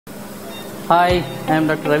Hi, I am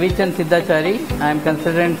Dr. Ravichand Siddachari. I am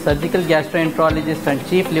consultant surgical gastroenterologist and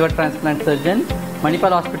chief liver transplant surgeon,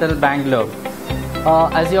 Manipal Hospital, Bangalore.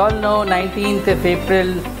 As you all know, 19th of April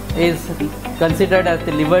is considered as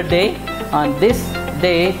the liver day. On this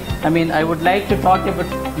day, I would like to talk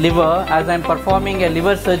about liver as I am performing a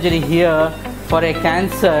liver surgery here for a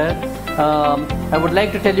cancer. I would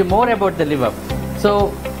like to tell you more about the liver.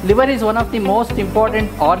 So, liver is one of the most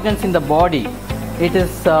important organs in the body. It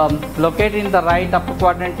is located in the right upper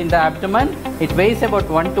quadrant in the abdomen. It weighs about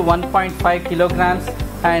 1 to 1.5 kilograms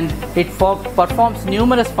and it performs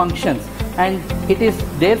numerous functions, and it is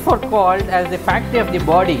therefore called as the factory of the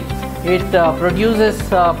body. It produces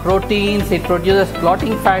proteins, it produces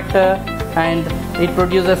clotting factor, and it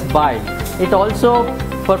produces bile. It also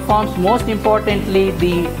performs, most importantly,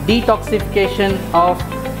 the detoxification of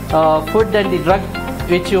food and the drug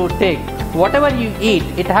which you take. Whatever you eat,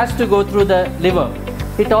 it has to go through the liver.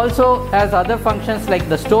 It also has other functions like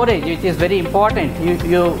the storage, which is very important.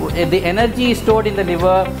 The energy is stored in the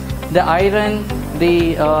liver, the iron,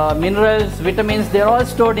 the minerals, vitamins, they are all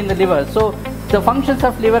stored in the liver. So the functions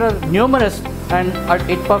of liver are numerous, and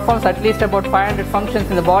it performs at least about 500 functions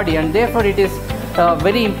in the body, and therefore it is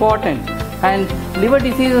very important. And liver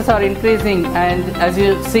diseases are increasing, and as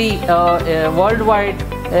you see worldwide,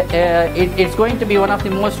 it's going to be one of the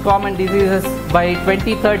most common diseases by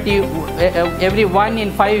 2030. Every 1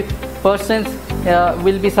 in 5 persons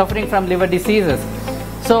will be suffering from liver diseases.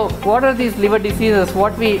 So what are these liver diseases?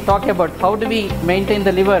 What we talk about? How do we maintain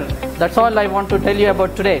the liver? That's all I want to tell you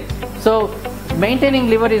about today. So maintaining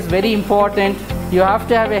liver is very important. You have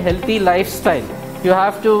to have a healthy lifestyle. You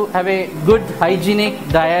have to have a good hygienic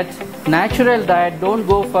diet, natural diet. Don't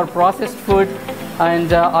go for processed food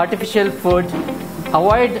and artificial food.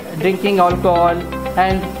 Avoid drinking alcohol,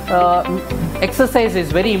 and exercise is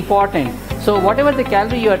very important. So whatever the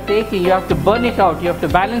calorie you are taking, you have to burn it out, you have to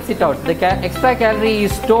balance it out. The extra calorie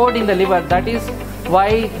is stored in the liver. That is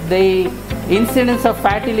why the incidence of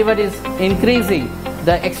fatty liver is increasing.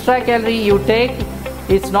 The extra calorie you take,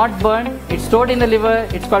 it's not burned, it's stored in the liver,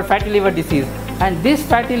 it's called fatty liver disease. And this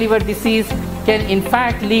fatty liver disease can in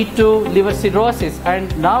fact lead to liver cirrhosis,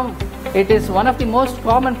 and now it is one of the most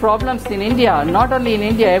common problems in India, not only in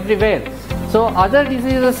India, everywhere. So other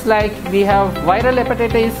diseases like we have viral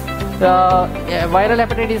hepatitis. Viral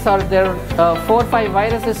hepatitis are there 4 or 5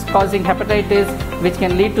 viruses causing hepatitis, which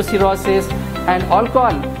can lead to cirrhosis. And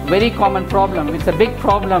alcohol, very common problem. It's a big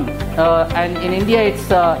problem, and in India it's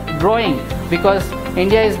growing because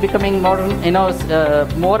India is becoming modern,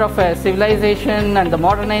 more of a civilization, and the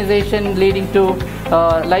modernization leading to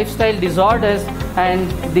lifestyle disorders,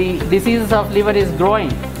 and the diseases of liver is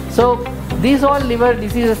growing. So these all liver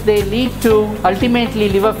diseases, they lead to ultimately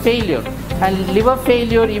liver failure, and liver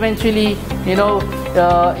failure eventually,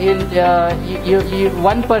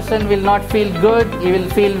 one person will not feel good, he will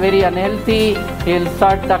feel very unhealthy, he will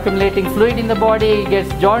start accumulating fluid in the body, he gets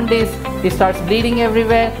jaundice, he starts bleeding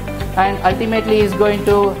everywhere, and ultimately is going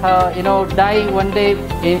to die one day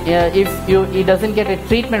if he doesn't get a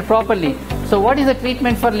treatment properly. So what is the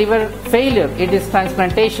treatment for liver failure? It is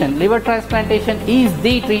transplantation. Liver transplantation is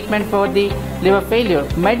the treatment for the liver failure.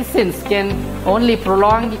 Medicines can only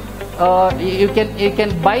prolong, you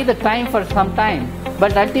can buy the time for some time,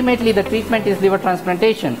 but ultimately the treatment is liver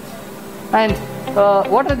transplantation. And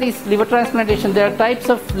what are these liver transplantation? There are types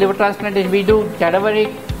of liver transplantation. We do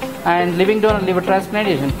cadaveric and living donor liver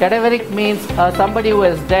transplantation. Cadaveric means somebody who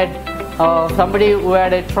is dead, somebody who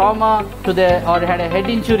had a trauma or had a head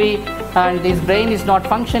injury, and his brain is not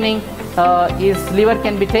functioning, his liver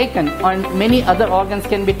can be taken, and many other organs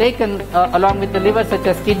can be taken along with the liver, such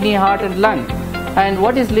as kidney, heart, and lung. And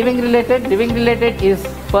what is living related? Living related is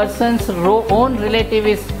person's own relative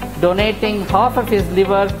is donating half of his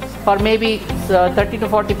liver, or maybe 30 to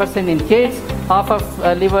 40% in kids, half of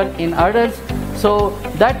liver in adults. So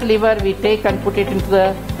that liver we take and put it into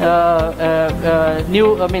the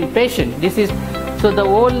patient. So the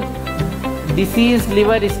whole diseased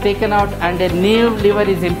liver is taken out and a new liver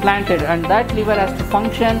is implanted, and that liver has to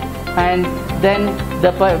function, and then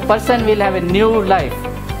the person will have a new life.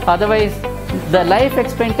 Otherwise, the life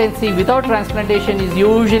expectancy without transplantation is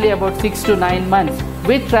usually about 6 to 9 months.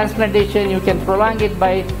 With transplantation, you can prolong it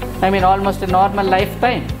by almost a normal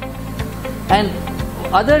lifetime. And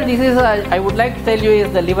other diseases I would like to tell you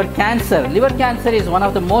is the liver cancer. Liver cancer is one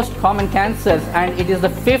of the most common cancers, and it is the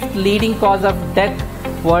 5th leading cause of death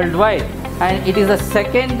worldwide, and it is the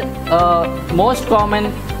 2nd most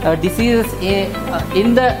common disease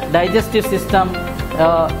in the digestive system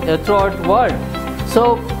throughout the world.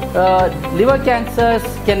 So liver cancers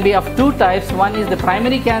can be of two types. One is the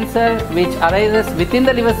primary cancer, which arises within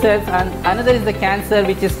the liver cells, and another is the cancer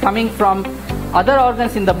which is coming from other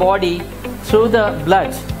organs in the body through the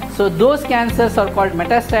blood. So those cancers are called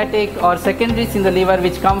metastatic or secondaries in the liver,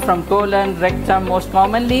 which come from colon, rectum most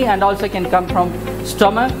commonly, and also can come from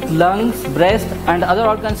stomach, lungs, breast, and other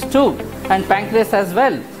organs too, and pancreas as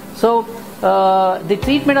well. So the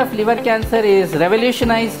treatment of liver cancer is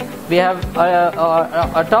revolutionized. We have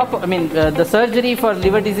the surgery for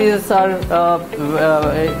liver diseases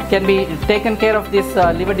can be taken care of these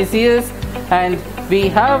liver diseases, and we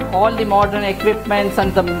have all the modern equipments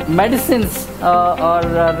and the medicines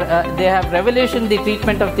they have revolutionized the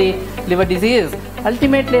treatment of the liver disease.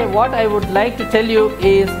 Ultimately, what I would like to tell you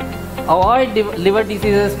is avoid liver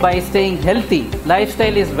diseases by staying healthy.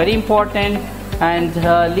 Lifestyle is very important, and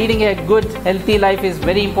leading a good healthy life is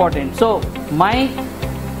very important. So my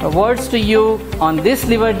words to you on this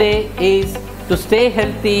liver day is to stay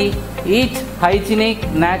healthy, eat hygienic,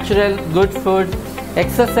 natural, good food,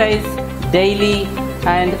 exercise daily,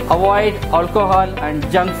 and avoid alcohol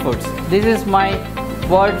and junk foods. This is my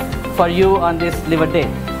word for you on this liver day.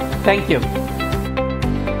 Thank you.